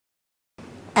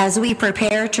As we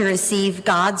prepare to receive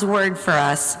God's word for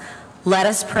us, let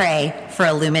us pray for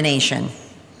illumination.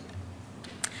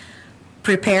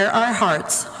 Prepare our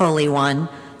hearts, Holy One,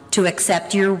 to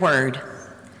accept your word.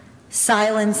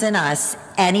 Silence in us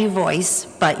any voice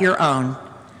but your own,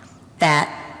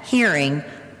 that, hearing,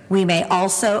 we may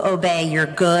also obey your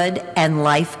good and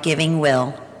life-giving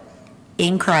will.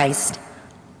 In Christ,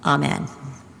 amen.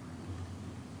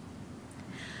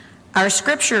 Our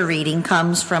scripture reading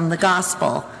comes from the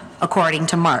Gospel according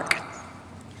to Mark.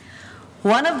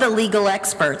 One of the legal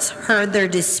experts heard their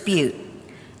dispute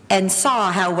and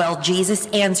saw how well Jesus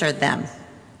answered them.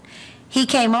 He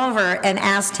came over and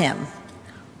asked him,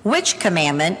 "Which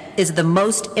commandment is the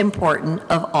most important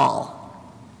of all?"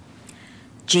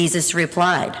 Jesus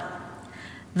replied,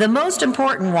 "The most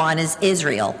important one is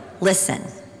Israel. Listen.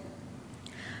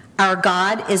 Our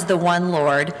God is the one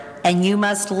Lord, and you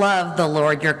must love the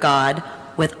Lord your God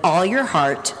with all your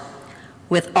heart,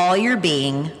 with all your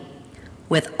being,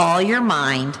 with all your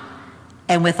mind,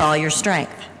 and with all your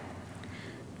strength.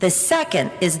 The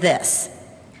second is this: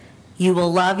 you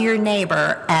will love your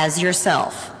neighbor as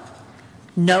yourself.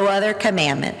 No other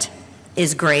commandment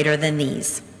is greater than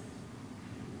these."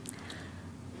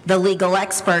 The legal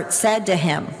expert said to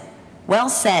him, "Well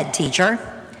said, teacher.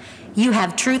 You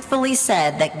have truthfully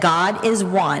said that God is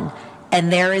one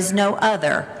and there is no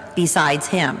other besides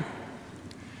him.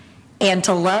 And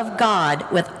to love God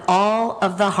with all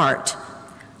of the heart,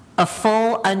 a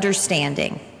full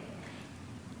understanding,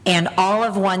 and all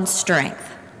of one's strength,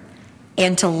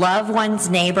 and to love one's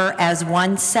neighbor as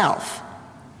oneself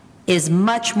is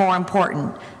much more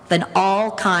important than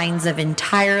all kinds of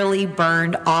entirely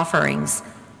burned offerings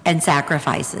and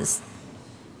sacrifices."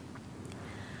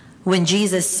 When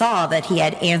Jesus saw that he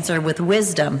had answered with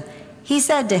wisdom, he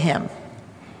said to him,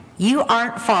 "You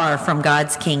aren't far from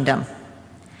God's kingdom."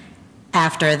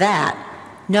 After that,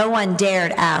 no one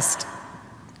dared ask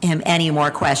him any more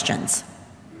questions.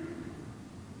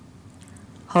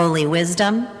 Holy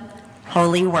wisdom,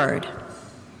 holy word.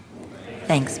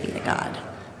 Thanks be to God.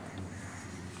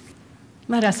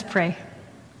 Let us pray.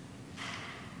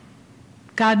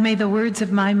 God, may the words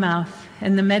of my mouth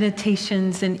and the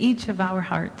meditations in each of our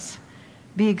hearts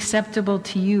be acceptable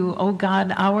to you, O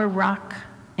God, our rock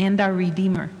and our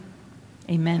Redeemer.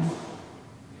 Amen.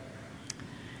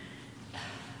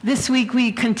 This week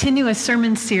we continue a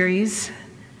sermon series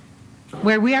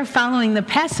where we are following the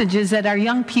passages that our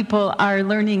young people are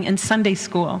learning in Sunday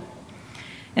school.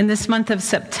 In this month of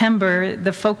September,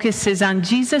 the focus is on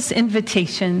Jesus'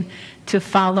 invitation to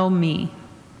follow me.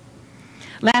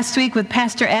 Last week with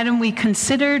Pastor Adam, we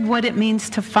considered what it means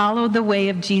to follow the way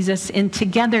of Jesus in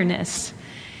togetherness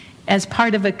as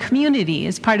part of a community,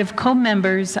 as part of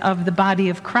co-members of the body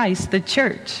of Christ, the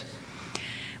church.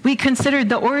 We considered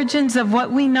the origins of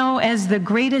what we know as the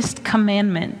greatest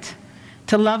commandment,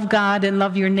 to love God and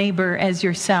love your neighbor as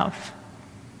yourself.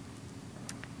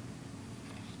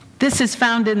 This is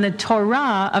found in the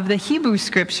Torah of the Hebrew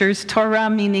Scriptures,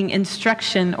 Torah meaning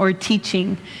instruction or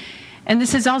teaching. And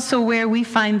this is also where we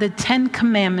find the 10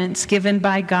 commandments given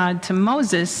by God to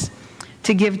Moses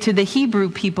to give to the Hebrew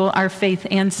people, our faith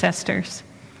ancestors.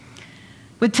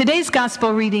 With today's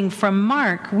gospel reading from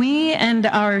Mark, we and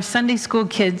our Sunday school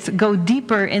kids go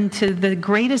deeper into the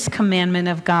greatest commandment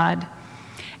of God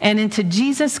and into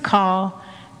Jesus' call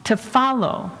to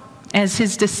follow as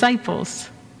his disciples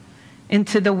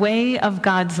into the way of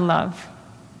God's love.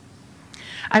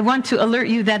 I want to alert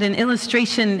you that an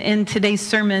illustration in today's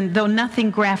sermon, though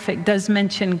nothing graphic, does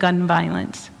mention gun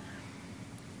violence.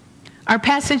 Our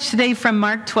passage today from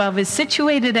Mark 12 is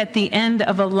situated at the end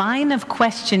of a line of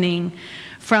questioning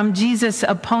from Jesus'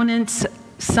 opponents,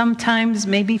 sometimes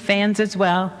maybe fans as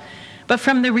well, but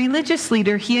from the religious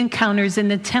leader he encounters in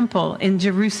the temple in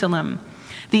Jerusalem,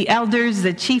 the elders,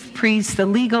 the chief priests, the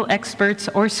legal experts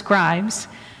or scribes,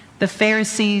 the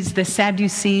Pharisees, the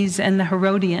Sadducees, and the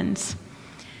Herodians.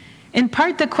 In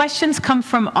part, the questions come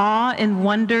from awe and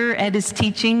wonder at his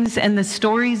teachings and the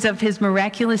stories of his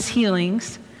miraculous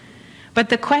healings, but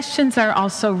the questions are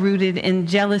also rooted in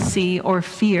jealousy or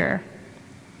fear.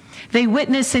 They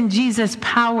witness in Jesus'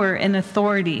 power and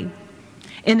authority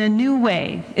in a new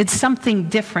way. It's something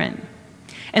different.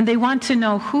 And they want to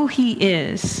know who he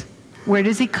is, where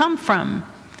does he come from,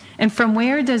 and from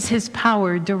where does his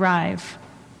power derive?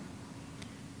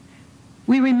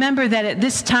 We remember that at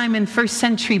this time in first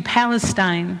century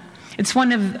Palestine, it's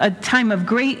a time of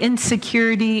great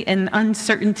insecurity and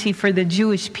uncertainty for the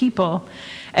Jewish people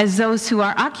as those who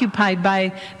are occupied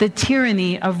by the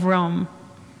tyranny of Rome.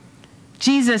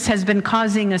 Jesus has been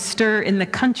causing a stir in the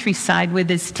countryside with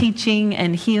his teaching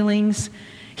and healings.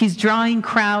 He's drawing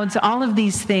crowds. All of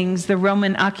these things the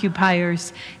Roman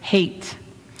occupiers hate,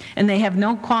 and they have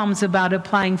no qualms about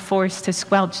applying force to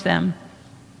squelch them.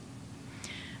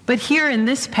 But here in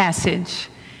this passage,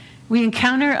 we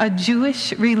encounter a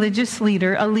Jewish religious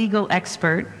leader, a legal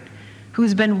expert,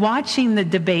 who's been watching the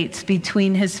debates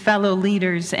between his fellow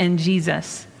leaders and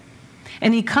Jesus.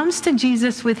 And he comes to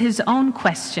Jesus with his own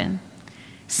question,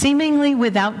 seemingly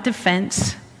without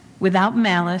defense, without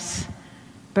malice,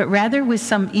 but rather with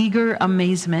some eager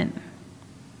amazement.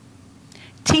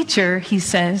 "Teacher," he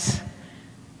says,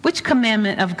 "which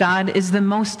commandment of God is the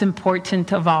most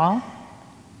important of all?"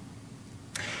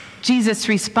 Jesus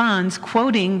responds,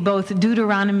 quoting both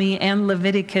Deuteronomy and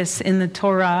Leviticus in the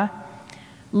Torah,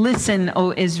 "Listen,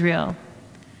 O Israel,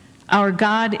 our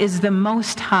God is the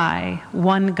Most High,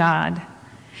 one God,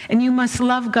 and you must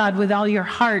love God with all your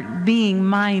heart, being,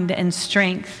 mind, and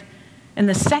strength. And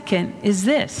the second is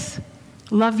this,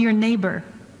 love your neighbor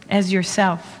as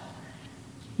yourself.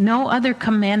 No other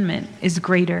commandment is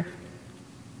greater."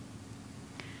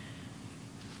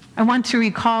 I want to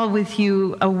recall with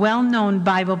you a well-known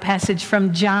Bible passage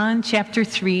from John chapter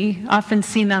 3, often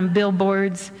seen on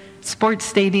billboards,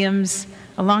 sports stadiums,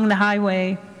 along the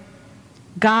highway.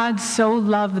 "God so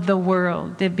loved the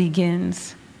world," it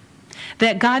begins,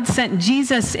 "that God sent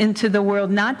Jesus into the world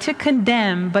not to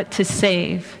condemn, but to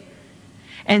save.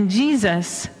 And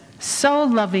Jesus, so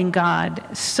loving God,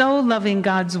 so loving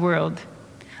God's world,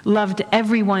 loved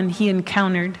everyone he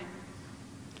encountered.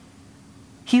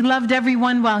 He loved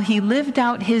everyone while he lived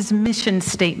out his mission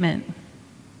statement."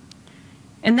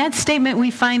 And that statement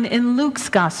we find in Luke's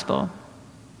gospel.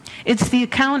 It's the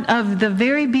account of the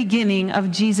very beginning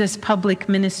of Jesus' public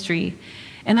ministry.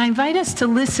 And I invite us to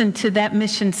listen to that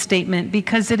mission statement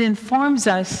because it informs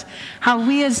us how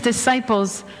we as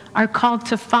disciples are called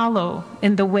to follow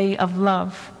in the way of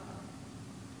love.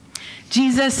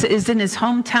 Jesus is in his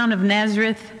hometown of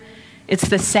Nazareth. It's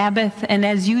the Sabbath, and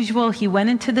as usual, he went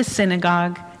into the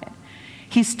synagogue.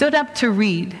 He stood up to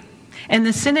read, and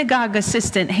the synagogue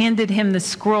assistant handed him the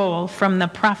scroll from the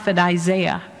prophet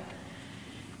Isaiah.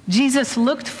 Jesus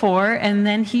looked for, and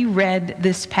then he read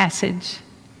this passage.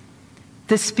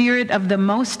 "The Spirit of the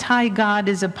Most High God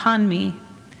is upon me,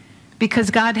 because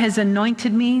God has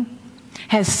anointed me,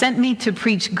 has sent me to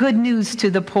preach good news to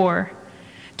the poor,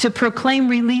 to proclaim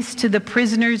release to the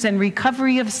prisoners and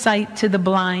recovery of sight to the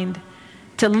blind,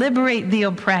 to liberate the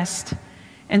oppressed,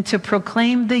 and to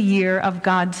proclaim the year of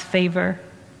God's favor."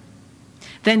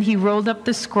 Then he rolled up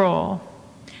the scroll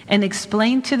and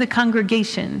explained to the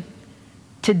congregation,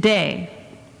 "Today,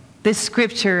 this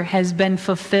scripture has been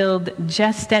fulfilled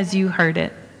just as you heard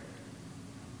it."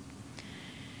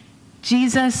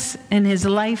 Jesus and his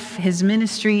life, his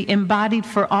ministry, embodied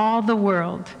for all the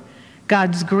world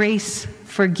God's grace,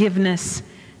 forgiveness,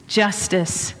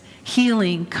 justice,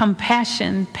 healing,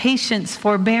 compassion, patience,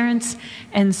 forbearance,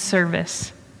 and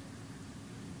service.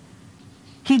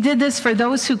 He did this for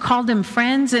those who called him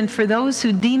friends and for those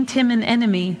who deemed him an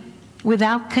enemy.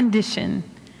 Without condition,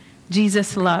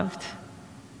 Jesus loved.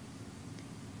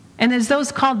 And as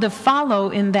those called to follow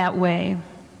in that way,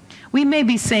 we may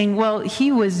be saying, well,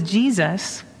 he was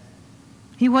Jesus.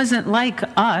 He wasn't like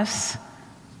us.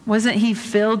 Wasn't he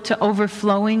filled to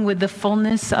overflowing with the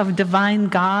fullness of divine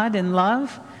God and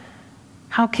love?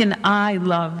 How can I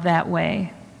love that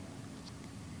way?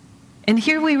 And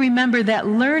here we remember that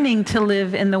learning to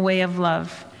live in the way of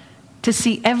love, to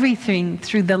see everything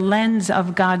through the lens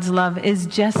of God's love, is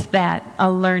just that,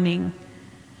 a learning.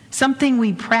 Something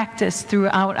we practice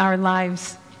throughout our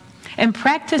lives. And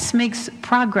practice makes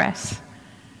progress.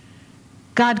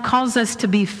 God calls us to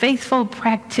be faithful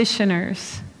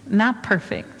practitioners, not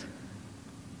perfect.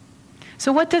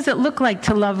 So what does it look like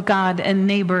to love God and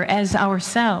neighbor as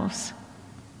ourselves?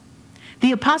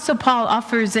 The Apostle Paul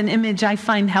offers an image I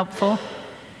find helpful.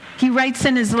 He writes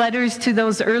in his letters to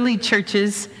those early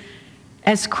churches,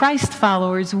 as Christ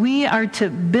followers, we are to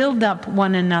build up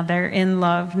one another in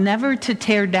love, never to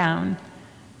tear down.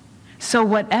 So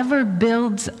whatever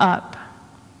builds up,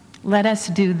 let us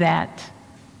do that.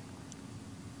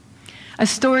 A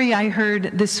story I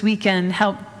heard this weekend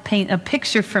helped paint a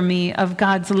picture for me of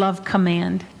God's love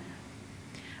command.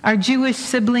 Our Jewish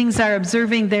siblings are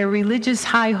observing their religious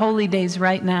high holy days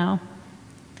right now.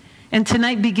 And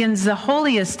tonight begins the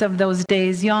holiest of those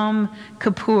days, Yom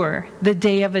Kippur, the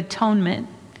Day of Atonement.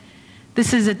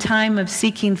 This is a time of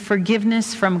seeking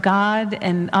forgiveness from God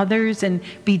and others and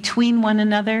between one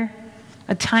another,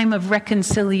 a time of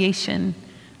reconciliation,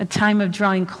 a time of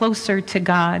drawing closer to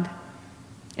God.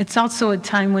 It's also a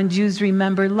time when Jews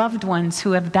remember loved ones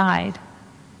who have died.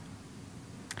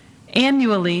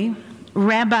 Annually,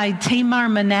 Rabbi Tamar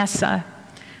Manasseh,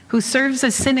 who serves a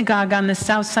synagogue on the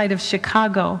south side of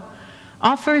Chicago,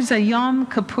 offers a Yom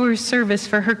Kippur service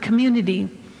for her community,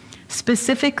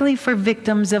 specifically for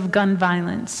victims of gun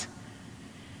violence.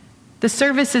 The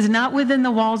service is not within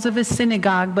the walls of a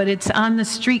synagogue, but it's on the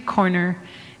street corner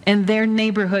in their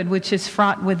neighborhood, which is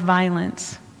fraught with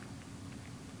violence.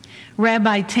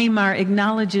 Rabbi Tamar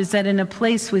acknowledges that in a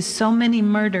place with so many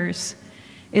murders,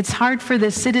 it's hard for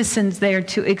the citizens there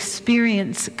to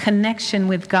experience connection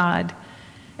with God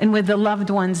and with the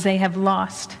loved ones they have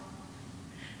lost.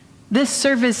 This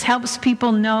service helps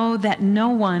people know that no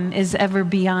one is ever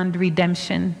beyond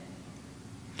redemption.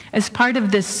 As part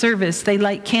of this service, they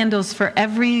light candles for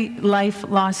every life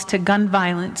lost to gun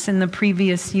violence in the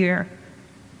previous year.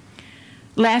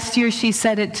 Last year, she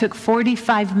said it took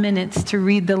 45 minutes to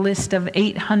read the list of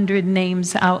 800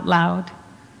 names out loud.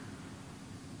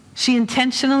 She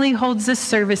intentionally holds this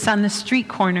service on the street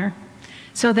corner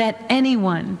so that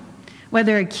anyone,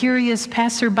 whether a curious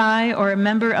passerby or a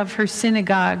member of her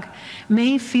synagogue,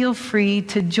 may feel free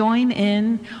to join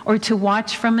in or to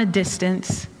watch from a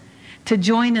distance, to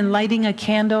join in lighting a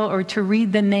candle or to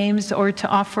read the names or to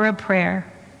offer a prayer.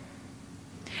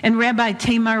 And Rabbi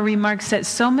Tamar remarks that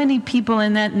so many people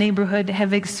in that neighborhood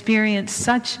have experienced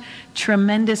such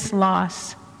tremendous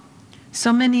loss.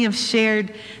 So many have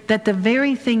shared that the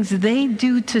very things they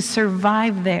do to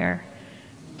survive there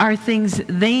are things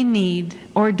they need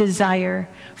or desire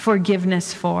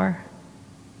forgiveness for.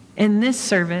 In this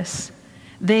service,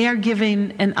 they are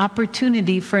given an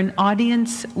opportunity for an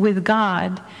audience with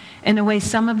God in a way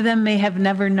some of them may have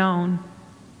never known.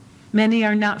 Many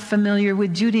are not familiar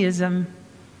with Judaism,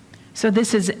 so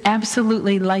this is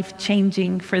absolutely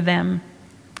life-changing for them.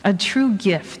 A true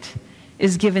gift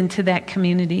is given to that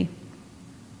community.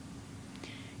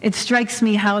 It strikes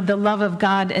me how the love of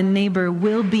God and neighbor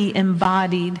will be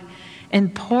embodied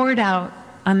and poured out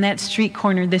on that street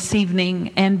corner this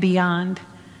evening and beyond,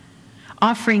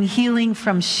 offering healing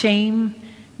from shame,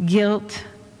 guilt,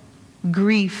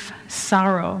 grief,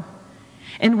 sorrow,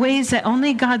 in ways that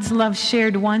only God's love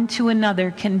shared one to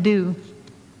another can do.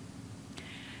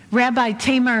 Rabbi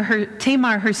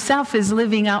Tamar herself is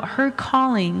living out her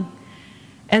calling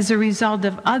as a result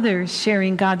of others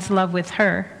sharing God's love with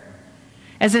her.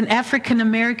 As an African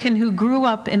American who grew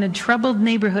up in a troubled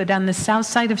neighborhood on the south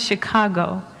side of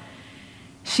Chicago,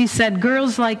 she said,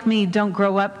 "Girls like me don't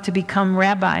grow up to become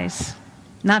rabbis,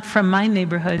 not from my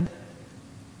neighborhood.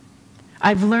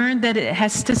 I've learned that it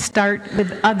has to start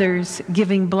with others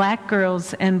giving black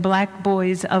girls and black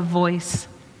boys a voice.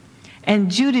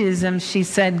 And Judaism," she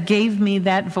said, "gave me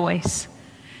that voice."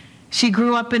 She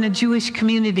grew up in a Jewish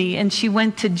community and she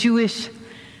went to Jewish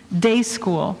day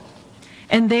school.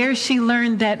 And there she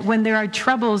learned that when there are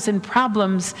troubles and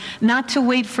problems, not to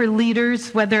wait for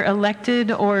leaders, whether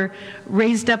elected or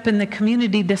raised up in the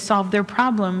community, to solve their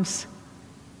problems.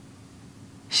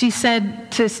 She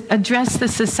said to address the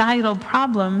societal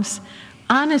problems,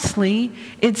 honestly,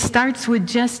 it starts with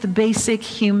just basic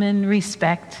human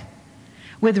respect,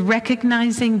 with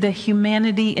recognizing the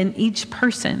humanity in each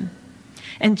person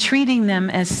and treating them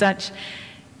as such.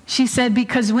 She said,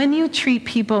 because when you treat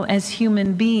people as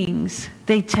human beings,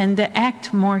 they tend to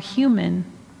act more human.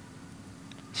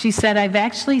 She said, I've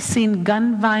actually seen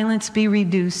gun violence be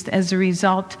reduced as a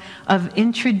result of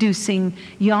introducing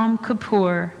Yom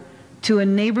Kippur to a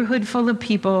neighborhood full of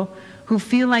people who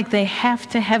feel like they have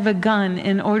to have a gun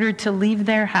in order to leave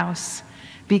their house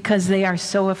because they are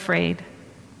so afraid.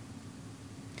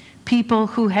 People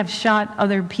who have shot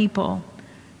other people,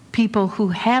 people who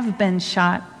have been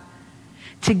shot,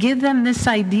 to give them this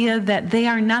idea that they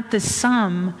are not the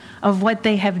sum of what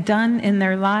they have done in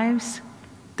their lives,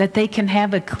 that they can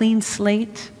have a clean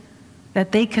slate,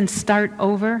 that they can start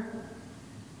over.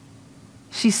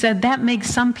 She said that makes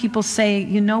some people say,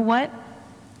 you know what?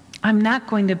 I'm not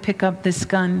going to pick up this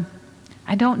gun.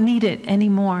 I don't need it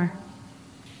anymore.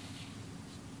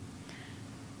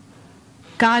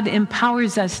 God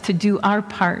empowers us to do our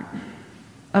part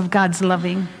of God's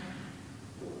loving.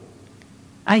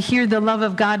 I hear the love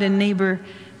of God and neighbor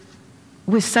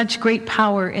with such great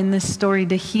power in this story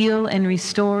to heal and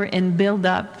restore and build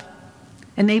up,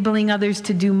 enabling others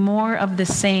to do more of the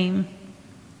same.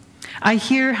 I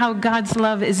hear how God's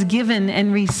love is given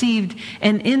and received,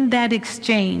 and in that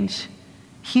exchange,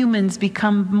 humans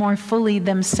become more fully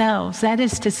themselves. That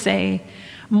is to say,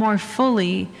 more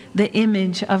fully the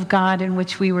image of God in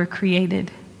which we were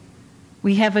created.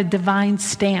 We have a divine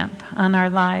stamp on our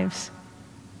lives.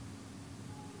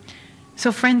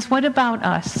 So friends, what about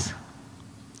us?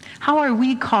 How are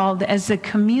we called as a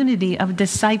community of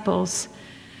disciples,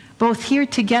 both here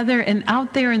together and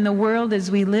out there in the world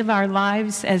as we live our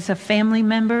lives as a family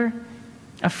member,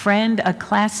 a friend, a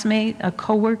classmate, a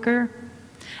coworker,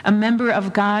 a member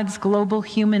of God's global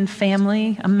human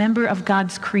family, a member of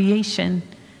God's creation.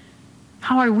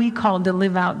 How are we called to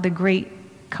live out the great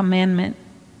commandment?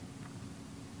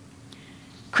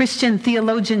 Christian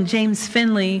theologian James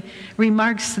Finley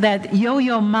remarks that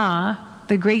Yo-Yo Ma,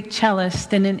 the great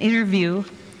cellist, in an interview,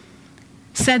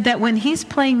 said that when he's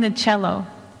playing the cello,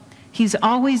 he's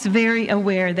always very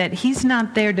aware that he's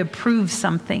not there to prove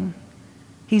something.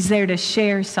 He's there to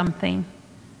share something.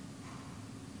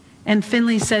 And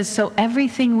Finley says, so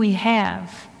everything we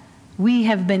have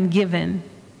been given,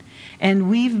 and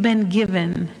we've been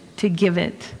given to give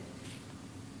it.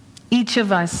 Each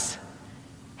of us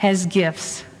has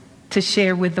gifts to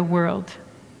share with the world.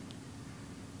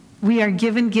 We are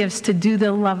given gifts to do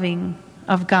the loving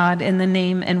of God in the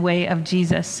name and way of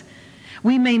Jesus.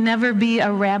 We may never be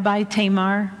a Rabbi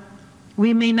Tamar.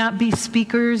 We may not be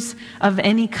speakers of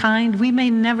any kind. We may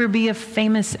never be a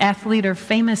famous athlete or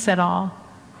famous at all.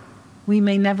 We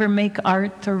may never make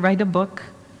art or write a book.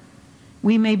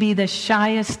 We may be the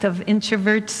shyest of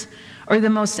introverts or the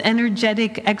most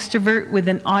energetic extrovert with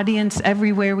an audience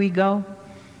everywhere we go.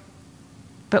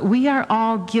 But we are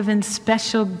all given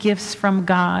special gifts from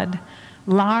God,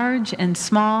 large and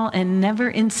small and never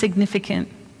insignificant.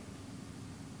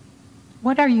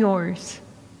 What are yours?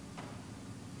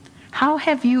 How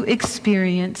have you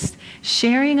experienced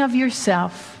sharing of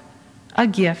yourself, a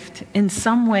gift, in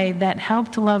some way that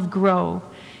helped love grow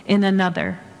in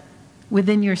another,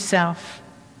 within yourself,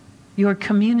 your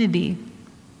community,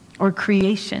 or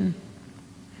creation?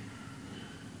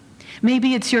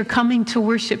 Maybe it's your coming to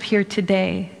worship here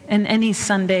today and any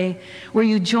Sunday where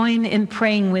you join in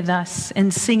praying with us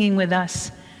and singing with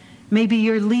us. Maybe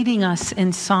you're leading us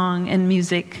in song and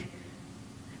music.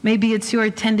 Maybe it's your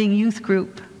attending youth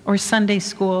group or Sunday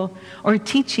school or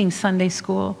teaching Sunday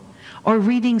school or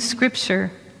reading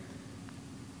scripture.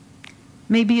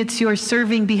 Maybe it's your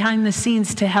serving behind the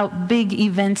scenes to help big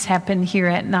events happen here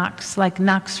at Knox, like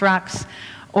Knox Rocks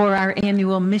or our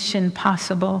annual Mission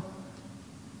Possible.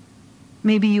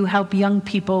 Maybe you help young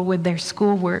people with their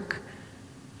schoolwork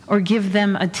or give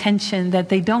them attention that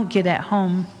they don't get at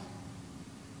home.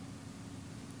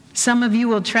 Some of you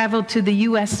will travel to the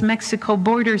U.S.-Mexico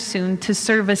border soon to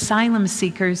serve asylum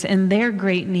seekers in their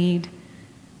great need.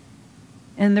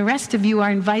 And the rest of you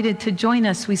are invited to join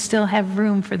us. We still have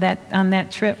room for that on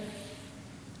that trip.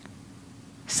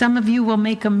 Some of you will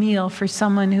make a meal for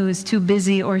someone who is too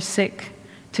busy or sick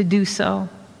to do so.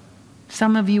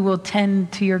 Some of you will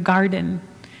tend to your garden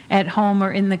at home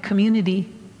or in the community.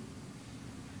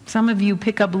 Some of you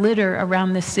pick up litter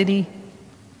around the city.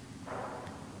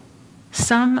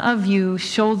 Some of you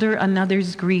shoulder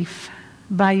another's grief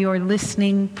by your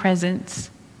listening presence,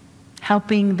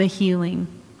 helping the healing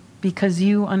because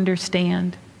you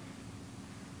understand.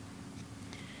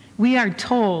 We are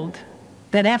told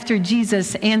that after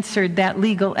Jesus answered that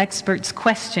legal expert's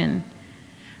question,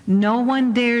 no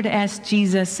one dared ask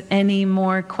Jesus any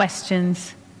more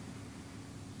questions.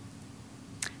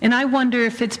 And I wonder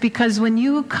if it's because when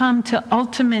you come to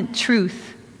ultimate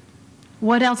truth,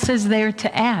 what else is there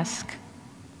to ask?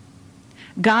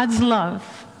 God's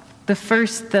love, the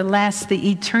first, the last,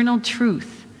 the eternal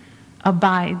truth,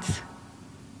 abides.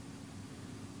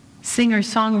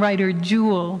 Singer-songwriter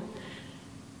Jewel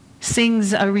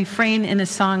sings a refrain in a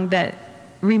song that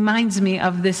reminds me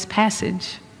of this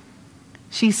passage.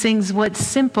 She sings, "What's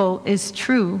simple is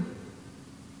true.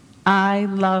 I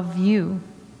love you."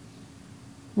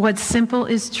 What's simple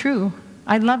is true.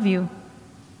 I love you.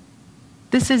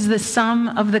 This is the sum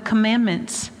of the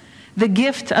commandments, the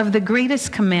gift of the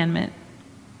greatest commandment.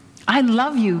 I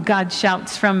love you, God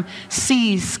shouts from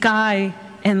sea, sky,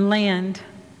 and land.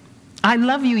 I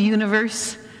love you,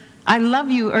 universe. I love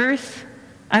you, earth.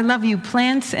 I love you,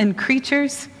 plants and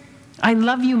creatures. I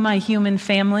love you, my human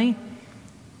family.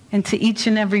 And to each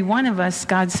and every one of us,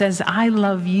 God says, I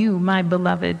love you, my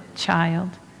beloved child.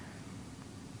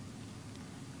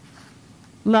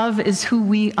 Love is who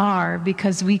we are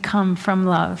because we come from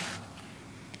love.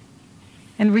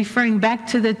 And referring back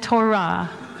to the Torah,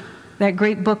 that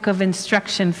great book of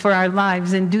instruction for our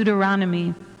lives in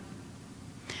Deuteronomy,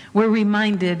 we're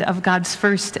reminded of God's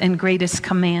first and greatest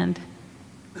command.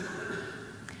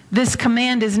 This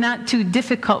command is not too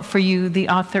difficult for you, the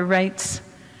author writes,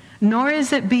 nor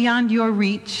is it beyond your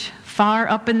reach, far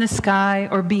up in the sky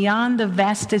or beyond the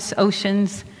vastest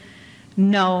oceans.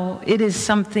 No, it is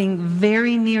something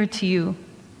very near to you,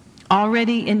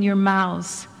 already in your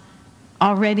mouths,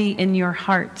 already in your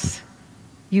hearts.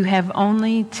 You have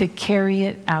only to carry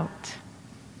it out.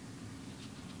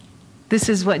 This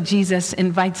is what Jesus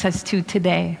invites us to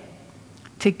today,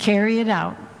 to carry it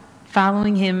out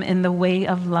following him in the way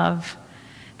of love.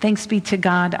 Thanks be to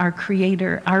God, our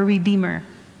Creator, our Redeemer,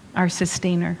 our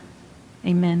Sustainer.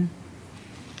 Amen.